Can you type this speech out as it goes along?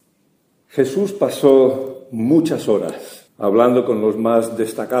Jesús pasó muchas horas hablando con los más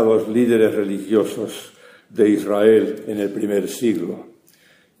destacados líderes religiosos de Israel en el primer siglo.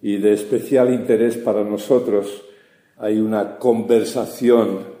 Y de especial interés para nosotros hay una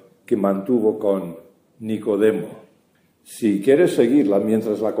conversación que mantuvo con Nicodemo. Si quieres seguirla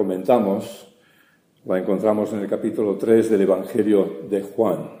mientras la comentamos, la encontramos en el capítulo 3 del Evangelio de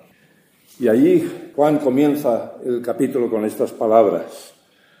Juan. Y allí Juan comienza el capítulo con estas palabras.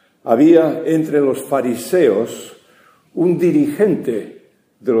 Había entre los fariseos un dirigente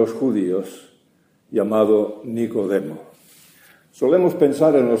de los judíos llamado Nicodemo. Solemos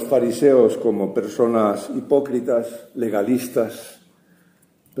pensar en los fariseos como personas hipócritas, legalistas,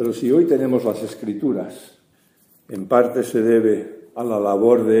 pero si hoy tenemos las Escrituras, en parte se debe a la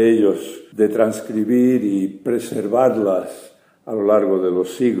labor de ellos de transcribir y preservarlas a lo largo de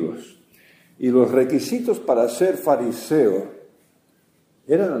los siglos. Y los requisitos para ser fariseo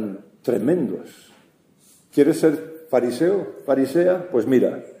eran tremendos. ¿Quieres ser fariseo, farisea? Pues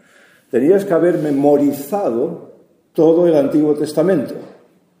mira, tenías que haber memorizado todo el Antiguo Testamento.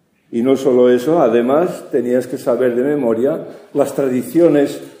 Y no solo eso, además tenías que saber de memoria las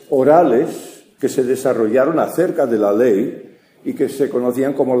tradiciones orales que se desarrollaron acerca de la ley y que se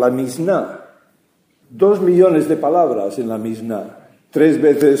conocían como la Misná. 2 millones de palabras en la Misná, 3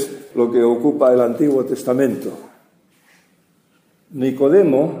 veces lo que ocupa el Antiguo Testamento.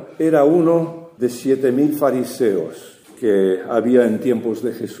 Nicodemo era uno de 7.000 fariseos que había en tiempos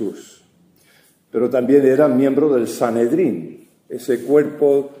de Jesús, pero también era miembro del Sanedrín, ese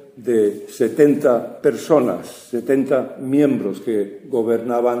cuerpo de 70 personas, 70 miembros que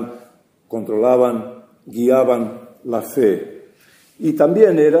gobernaban, controlaban, guiaban la fe. Y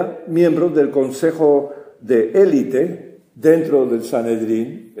también era miembro del consejo de élite dentro del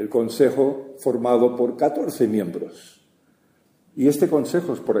Sanedrín, el consejo formado por 14 miembros. Y este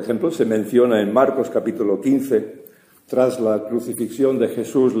consejo, por ejemplo, se menciona en Marcos capítulo 15. Tras la crucifixión de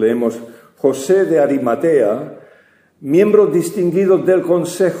Jesús leemos: José de Arimatea, miembro distinguido del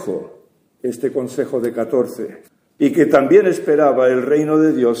consejo, este consejo de 14, y que también esperaba el reino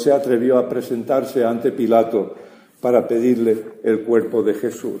de Dios, se atrevió a presentarse ante Pilato para pedirle el cuerpo de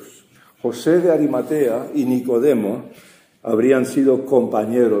Jesús. José de Arimatea y Nicodemo habrían sido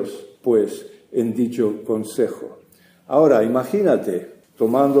compañeros, pues, en dicho consejo. Ahora, imagínate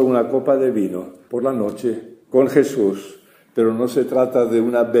tomando una copa de vino por la noche con Jesús, pero no se trata de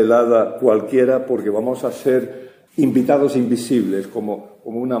una velada cualquiera porque vamos a ser invitados invisibles, como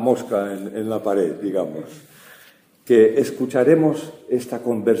una mosca en la pared, digamos, que escucharemos esta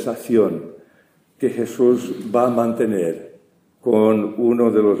conversación que Jesús va a mantener con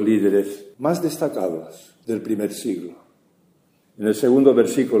uno de los líderes más destacados del primer siglo. En el segundo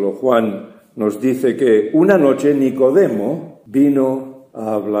versículo, Juan nos dice que una noche Nicodemo vino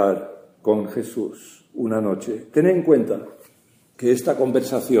a hablar con Jesús. Una noche. Ten en cuenta que esta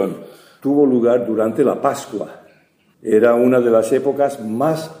conversación tuvo lugar durante la Pascua. Era una de las épocas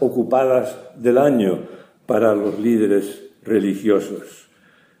más ocupadas del año para los líderes religiosos,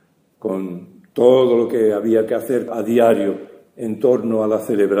 con todo lo que había que hacer a diario en torno a la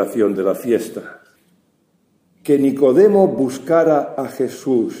celebración de la fiesta. Que Nicodemo buscara a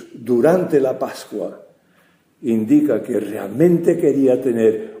Jesús durante la Pascua indica que realmente quería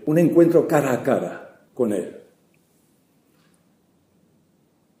tener un encuentro cara a cara con él.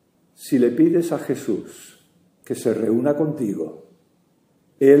 Si le pides a Jesús que se reúna contigo,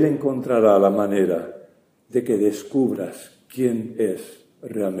 Él encontrará la manera de que descubras quién es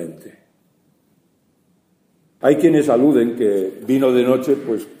realmente. Hay quienes aluden que vino de noche,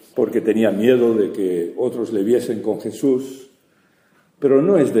 pues, porque tenía miedo de que otros le viesen con Jesús, pero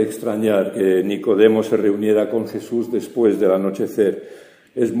no es de extrañar que Nicodemo se reuniera con Jesús después del anochecer.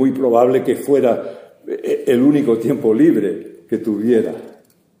 Es muy probable que fuera el único tiempo libre que tuviera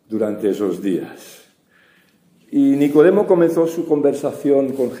durante esos días. Y Nicodemo comenzó su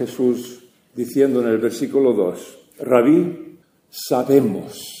conversación con Jesús diciendo en el versículo 2, Rabí,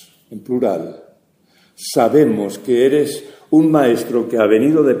 sabemos, en plural, sabemos que eres un maestro que ha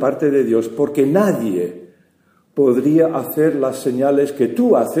venido de parte de Dios, porque nadie podría hacer las señales que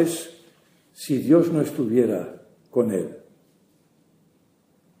tú haces si Dios no estuviera con él.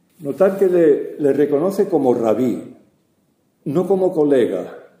 Notar que le reconoce como rabí, no como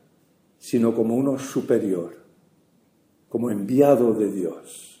colega, sino como uno superior, como enviado de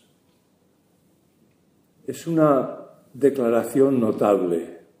Dios. Es una declaración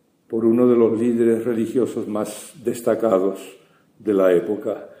notable por uno de los líderes religiosos más destacados de la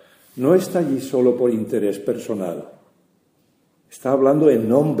época. No está allí solo por interés personal. Está hablando en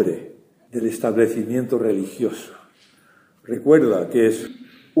nombre del establecimiento religioso. Recuerda que es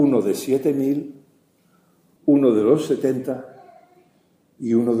uno de 7.000, uno de los 70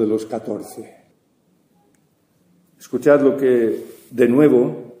 y uno de los 14. Escuchad lo que, de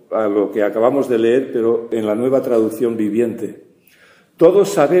nuevo, a lo que acabamos de leer, pero en la Nueva Traducción Viviente. Todos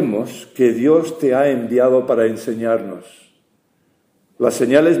sabemos que Dios te ha enviado para enseñarnos. Las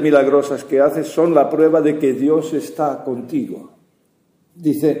señales milagrosas que haces son la prueba de que Dios está contigo.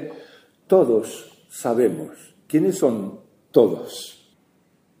 Dice, todos sabemos. ¿Quiénes son todos?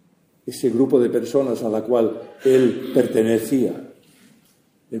 Ese grupo de personas a la cual él pertenecía.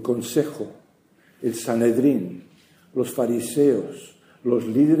 El Consejo, el Sanedrín, los fariseos, los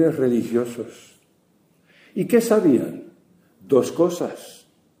líderes religiosos. ¿Y qué sabían? Dos cosas.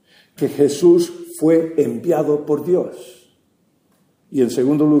 Que Jesús fue enviado por Dios. Y en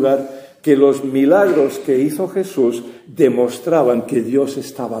segundo lugar, que los milagros que hizo Jesús demostraban que Dios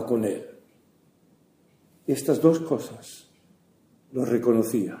estaba con él. Estas dos cosas lo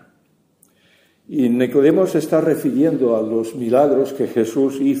reconocía. Y Nicodemo se está refiriendo a los milagros que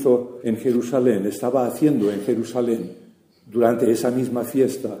Jesús hizo en Jerusalén, estaba haciendo en Jerusalén durante esa misma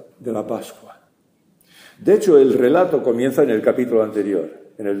fiesta de la Pascua. De hecho, el relato comienza en el capítulo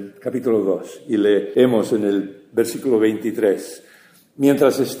anterior, en el capítulo 2, y leemos en el versículo 23.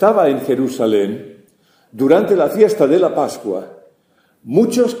 Mientras estaba en Jerusalén, durante la fiesta de la Pascua,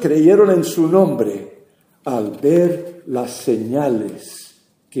 muchos creyeron en su nombre al ver las señales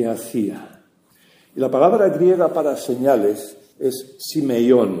que hacía. Y la palabra griega para señales es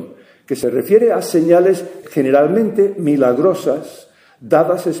simeión, que se refiere a señales generalmente milagrosas,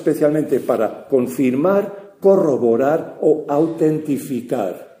 dadas especialmente para confirmar, corroborar o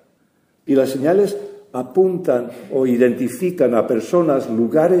autentificar. Y las señales apuntan o identifican a personas,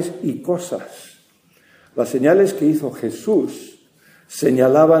 lugares y cosas. Las señales que hizo Jesús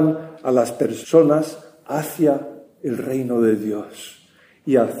señalaban a las personas hacia el reino de Dios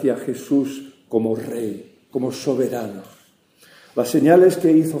y hacia Jesús como rey, como soberano. Las señales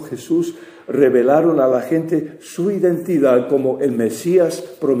que hizo Jesús revelaron a la gente su identidad como el Mesías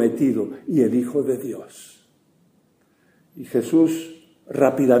prometido y el Hijo de Dios. Y Jesús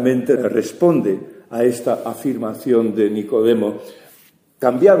rápidamente responde a esta afirmación de Nicodemo,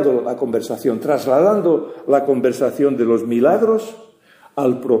 cambiando la conversación, trasladando la conversación de los milagros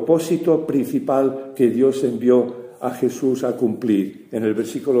al propósito principal que Dios envió a Jesús a cumplir. En el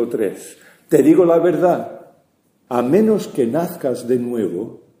versículo 3, te digo la verdad, a menos que nazcas de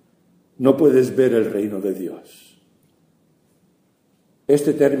nuevo, no puedes ver el reino de Dios.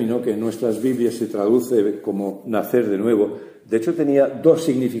 Este término, que en nuestras Biblias se traduce como nacer de nuevo, de hecho tenía dos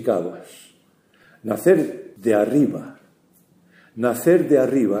significados. Nacer de arriba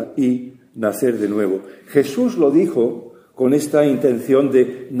y nacer de nuevo. Jesús lo dijo con esta intención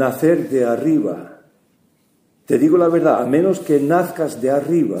de nacer de arriba. Te digo la verdad, a menos que nazcas de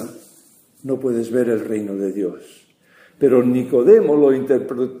arriba, no puedes ver el reino de Dios. Pero Nicodemo lo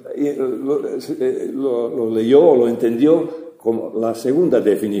leyó o lo entendió como la segunda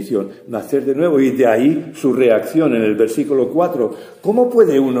definición, nacer de nuevo, y de ahí su reacción en el versículo 4. ¿Cómo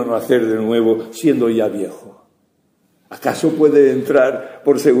puede uno nacer de nuevo siendo ya viejo? ¿Acaso puede entrar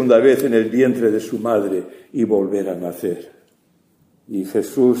por segunda vez en el vientre de su madre y volver a nacer? Y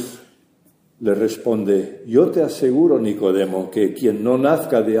Jesús le responde, yo te aseguro, Nicodemo, que quien no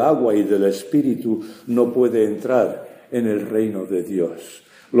nazca de agua y del Espíritu no puede entrar en el reino de Dios.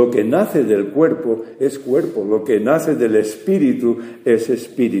 Lo que nace del cuerpo es cuerpo, lo que nace del espíritu es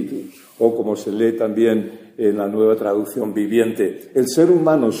espíritu. O como se lee también en la Nueva Traducción Viviente, el ser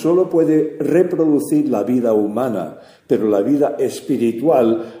humano solo puede reproducir la vida humana, pero la vida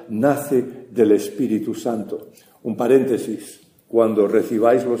espiritual nace del Espíritu Santo. Un paréntesis, cuando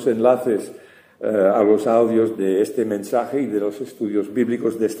recibáis los enlaces a los audios de este mensaje y de los estudios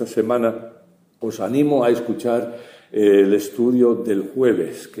bíblicos de esta semana, os animo a escuchar el estudio del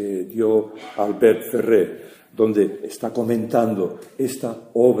jueves que dio Albert Ferrer, donde está comentando esta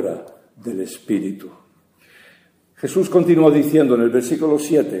obra del Espíritu. Jesús continuó diciendo en el versículo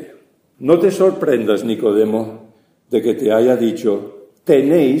 7, no te sorprendas, Nicodemo, de que te haya dicho,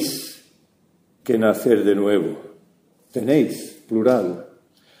 tenéis que nacer de nuevo. Tenéis, plural.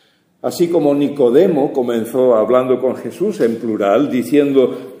 Así como Nicodemo comenzó hablando con Jesús en plural,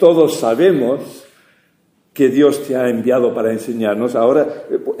 diciendo, todos sabemos que Dios te ha enviado para enseñarnos. Ahora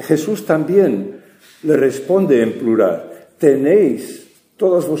Jesús también le responde en plural. Tenéis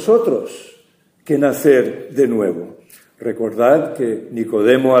todos vosotros que nacer de nuevo. Recordad que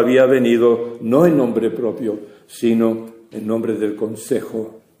Nicodemo había venido no en nombre propio, sino en nombre del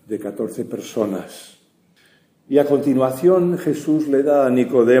consejo de 14 personas. Y a continuación Jesús le da a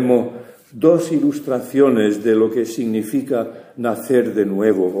Nicodemo dos ilustraciones de lo que significa nacer de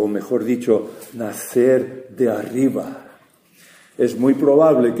nuevo, o mejor dicho, nacer de arriba. Es muy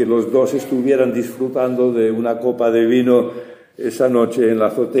probable que los dos estuvieran disfrutando de una copa de vino esa noche en la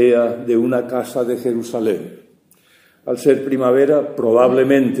azotea de una casa de Jerusalén. Al ser primavera,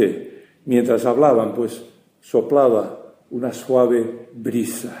 probablemente, mientras hablaban, pues soplaba una suave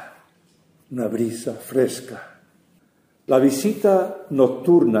brisa, una brisa fresca. La visita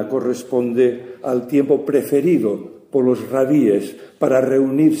nocturna corresponde al tiempo preferido por los rabíes para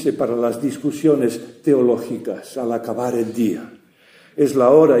reunirse para las discusiones teológicas al acabar el día. Es la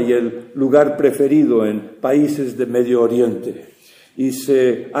hora y el lugar preferido en países de Medio Oriente y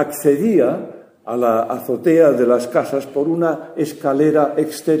se accedía a la azotea de las casas por una escalera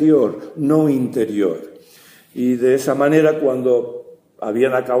exterior, no interior. Y de esa manera, cuando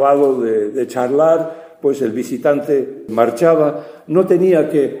habían acabado de charlar, pues el visitante marchaba, no tenía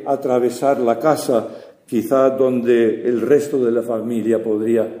que atravesar la casa, quizá donde el resto de la familia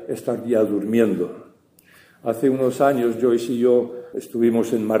podría estar ya durmiendo. Hace unos años, Joyce y yo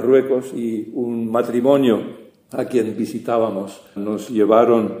estuvimos en Marruecos y un matrimonio a quien visitábamos nos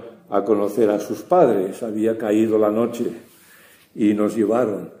llevaron a conocer a sus padres. Había caído la noche y nos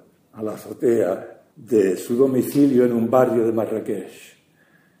llevaron a la azotea de su domicilio en un barrio de Marrakech,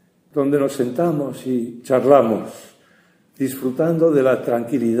 donde nos sentamos y charlamos, disfrutando de la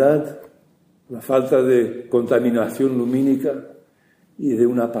tranquilidad, la falta de contaminación lumínica y de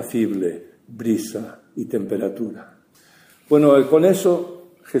una apacible brisa y temperatura. Bueno, con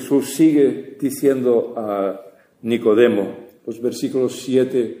eso Jesús sigue diciendo a Nicodemo, los versículos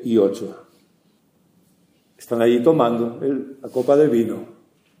 7 y 8. Están allí tomando la copa de vino,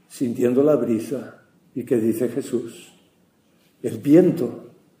 sintiendo la brisa, y ¿qué dice Jesús? El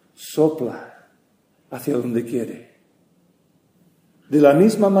viento sopla hacia donde quiere. De la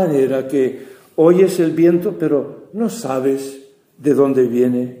misma manera que oyes el viento, pero no sabes de dónde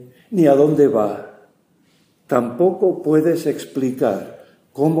viene ni a dónde va, tampoco puedes explicar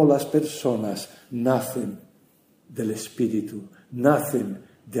cómo las personas nacen del Espíritu, nacen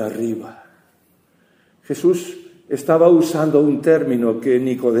de arriba. Jesús estaba usando un término que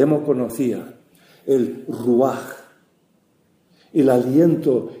Nicodemo conocía, el ruaj, el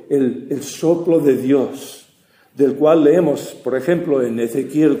aliento, el soplo de Dios, del cual leemos, por ejemplo, en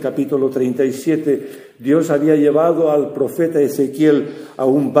Ezequiel capítulo 37, Dios había llevado al profeta Ezequiel a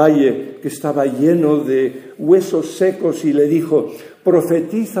un valle que estaba lleno de huesos secos y le dijo,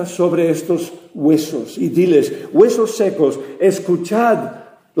 profetiza sobre estos huesos y diles, huesos secos, escuchad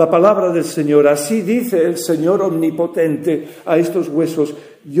la palabra del Señor. Así dice el Señor omnipotente a estos huesos,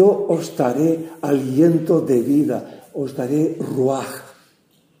 yo os daré aliento de vida, os daré ruaj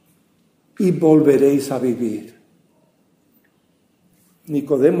y volveréis a vivir.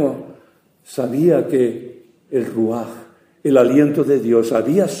 Nicodemo sabía que el ruaj, el aliento de Dios,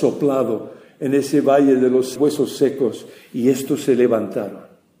 había soplado en ese valle de los huesos secos y estos se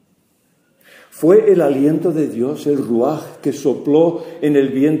levantaron. Fue el aliento de Dios, el ruaj, que sopló en el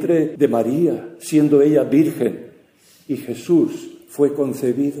vientre de María, siendo ella virgen, y Jesús fue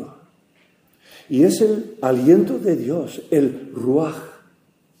concebido. Y es el aliento de Dios, el ruaj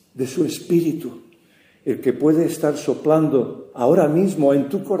de su espíritu, el que puede estar soplando ahora mismo en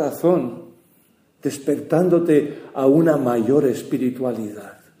tu corazón, despertándote a una mayor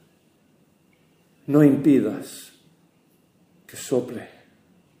espiritualidad. No impidas que sople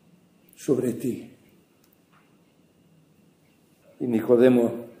sobre ti. Y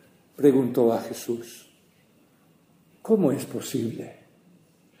Nicodemo preguntó a Jesús, ¿cómo es posible?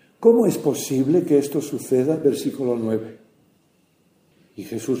 ¿Cómo es posible que esto suceda? Versículo 9. Y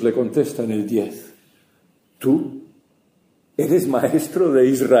Jesús le contesta en el 10, ¿tú eres maestro de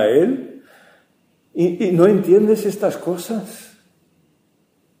Israel y no entiendes estas cosas?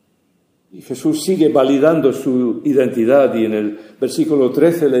 Y Jesús sigue validando su identidad y en el versículo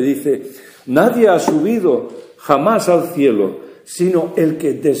 13 le dice, nadie ha subido jamás al cielo, sino el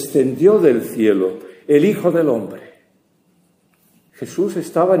que descendió del cielo, el Hijo del Hombre. Jesús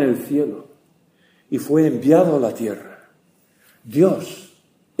estaba en el cielo y fue enviado a la tierra. Dios,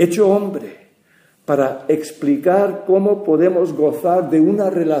 hecho hombre, para explicar cómo podemos gozar de una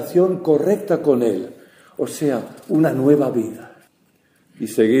relación correcta con Él, o sea, una nueva vida. Y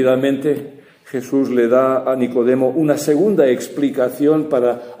seguidamente Jesús le da a Nicodemo una segunda explicación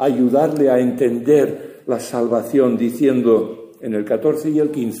para ayudarle a entender la salvación, diciendo en el 14 y el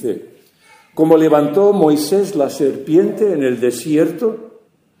 15, como levantó Moisés la serpiente en el desierto,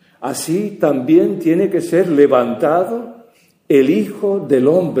 así también tiene que ser levantado el Hijo del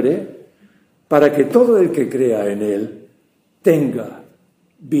Hombre para que todo el que crea en Él tenga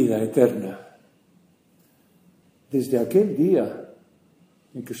vida eterna. Desde aquel día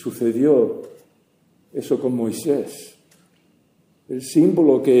en que sucedió eso con Moisés, el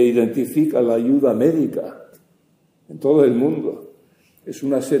símbolo que identifica la ayuda médica en todo el mundo es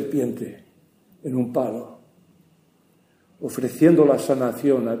una serpiente en un palo, ofreciendo la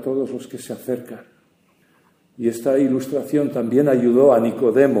sanación a todos los que se acercan. Y esta ilustración también ayudó a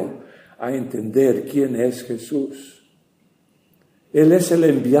Nicodemo a entender quién es Jesús. Él es el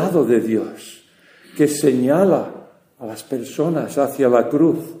enviado de Dios que señala a las personas hacia la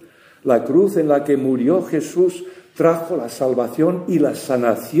cruz en la que murió Jesús trajo la salvación y la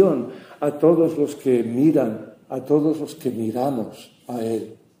sanación a todos los que miran, a todos los que miramos a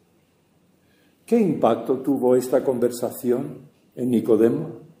Él. ¿Qué impacto tuvo esta conversación en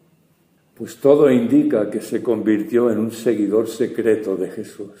Nicodemo? Pues todo indica que se convirtió en un seguidor secreto de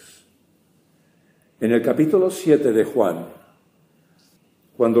Jesús. En el capítulo 7 de Juan,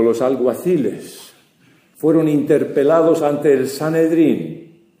 cuando los alguaciles fueron interpelados ante el Sanedrín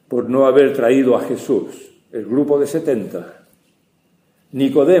por no haber traído a Jesús, el grupo de 70,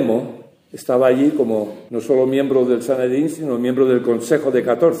 Nicodemo estaba allí como no solo miembro del Sanedrín, sino miembro del Consejo de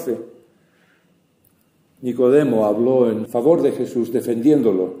 14. Nicodemo habló en favor de Jesús,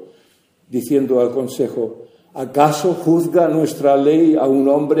 defendiéndolo, diciendo al Consejo: ¿acaso juzga nuestra ley a un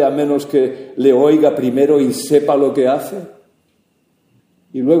hombre a menos que le oiga primero y sepa lo que hace?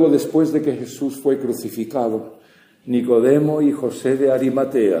 Y luego, después de que Jesús fue crucificado, Nicodemo y José de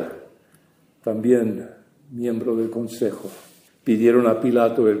Arimatea, también miembro del Consejo, pidieron a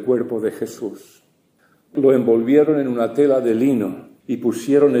Pilato el cuerpo de Jesús. Lo envolvieron en una tela de lino y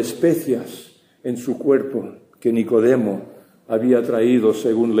pusieron especias en su cuerpo que Nicodemo había traído,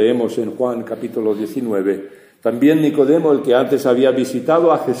 según leemos en Juan capítulo 19. También Nicodemo, el que antes había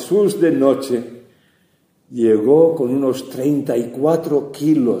visitado a Jesús de noche, llegó con unos 34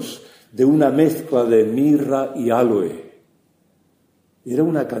 kilos de una mezcla de mirra y áloe. Era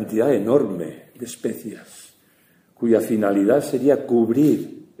una cantidad enorme de especias, cuya finalidad sería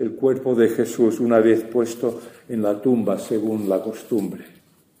cubrir el cuerpo de Jesús una vez puesto en la tumba, según la costumbre.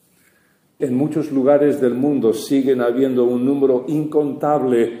 En muchos lugares del mundo siguen habiendo un número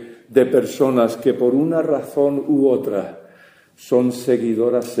incontable de personas que por una razón u otra son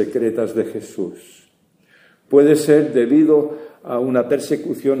seguidoras secretas de Jesús. Puede ser debido a una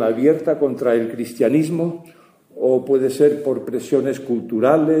persecución abierta contra el cristianismo, o puede ser por presiones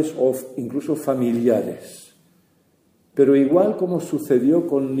culturales o incluso familiares. Pero igual como sucedió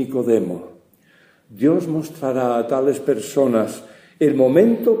con Nicodemo, Dios mostrará a tales personas el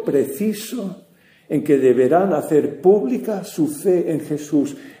momento preciso en que deberán hacer pública su fe en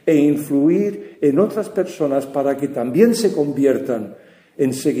Jesús e influir en otras personas para que también se conviertan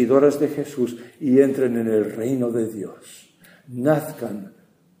en seguidoras de Jesús y entren en el reino de Dios, nazcan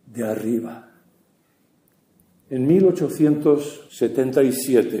de arriba. En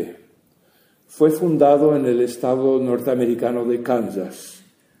 1877 fue fundado en el estado norteamericano de Kansas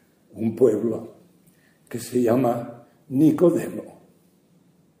un pueblo que se llama Nicodemo.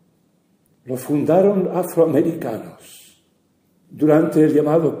 Lo fundaron afroamericanos durante el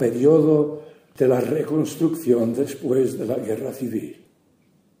llamado periodo de la reconstrucción después de la Guerra Civil.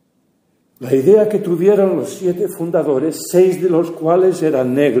 La idea que tuvieron los 7 fundadores, 6 de los cuales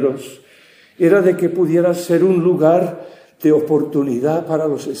eran negros, era de que pudiera ser un lugar de oportunidad para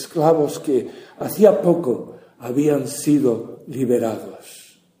los esclavos que hacía poco habían sido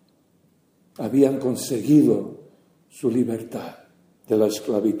liberados. Habían conseguido su libertad de la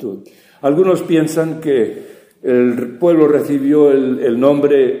esclavitud. Algunos piensan que el pueblo recibió el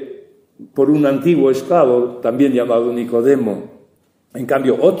nombre por un antiguo esclavo, también llamado Nicodemo. En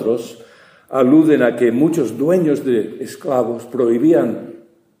cambio, otros aluden a que muchos dueños de esclavos prohibían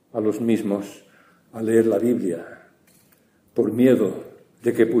a los mismos a leer la Biblia por miedo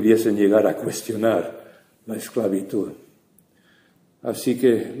de que pudiesen llegar a cuestionar la esclavitud. Así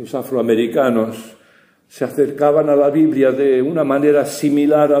que los afroamericanos se acercaban a la Biblia de una manera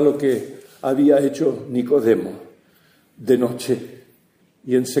similar a lo que había hecho Nicodemo, de noche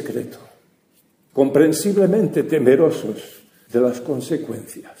y en secreto, comprensiblemente temerosos de las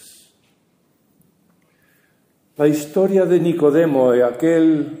consecuencias. La historia de Nicodemo,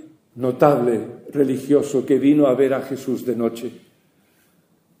 aquel notable religioso que vino a ver a Jesús de noche,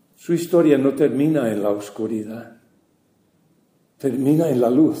 su historia no termina en la oscuridad, termina en la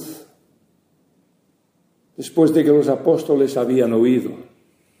luz. Después de que los apóstoles habían huido,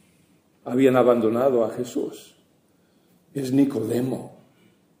 habían abandonado a Jesús, es Nicodemo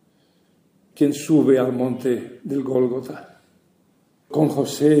quien sube al monte del Gólgota con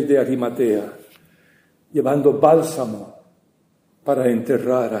José de Arimatea, llevando bálsamo para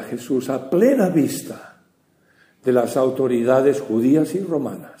enterrar a Jesús a plena vista de las autoridades judías y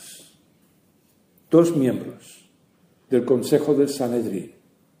romanas. 2 miembros del Consejo del Sanedrín.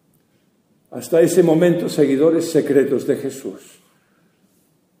 Hasta ese momento, seguidores secretos de Jesús.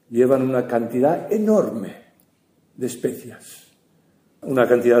 Llevan una cantidad enorme de especias, una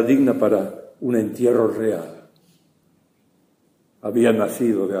cantidad digna para un entierro real. Había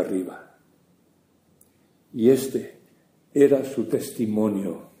nacido de arriba. Y este era su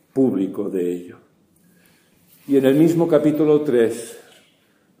testimonio público de ello. Y en el mismo capítulo 3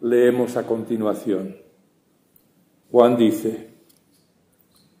 leemos a continuación. Juan dice: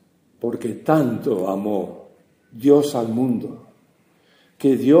 porque tanto amó Dios al mundo,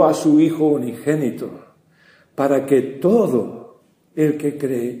 que dio a su Hijo unigénito, para que todo el que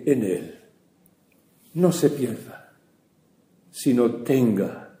cree en Él no se pierda, sino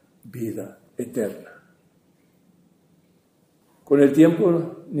tenga vida eterna. Con el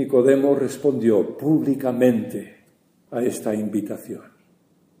tiempo, Nicodemo respondió públicamente a esta invitación.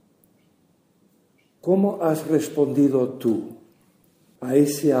 ¿Cómo has respondido tú a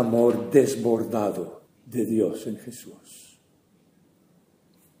ese amor desbordado de Dios en Jesús?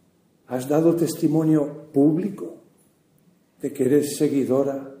 ¿Has dado testimonio público de que eres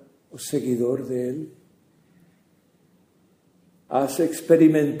seguidora o seguidor de Él? ¿Has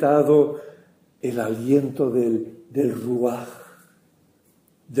experimentado el aliento del ruaj,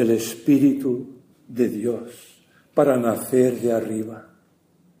 del Espíritu de Dios, para nacer de arriba?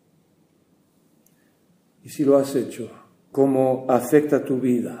 Y si lo has hecho, ¿cómo afecta tu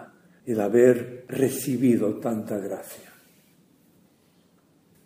vida el haber recibido tanta gracia?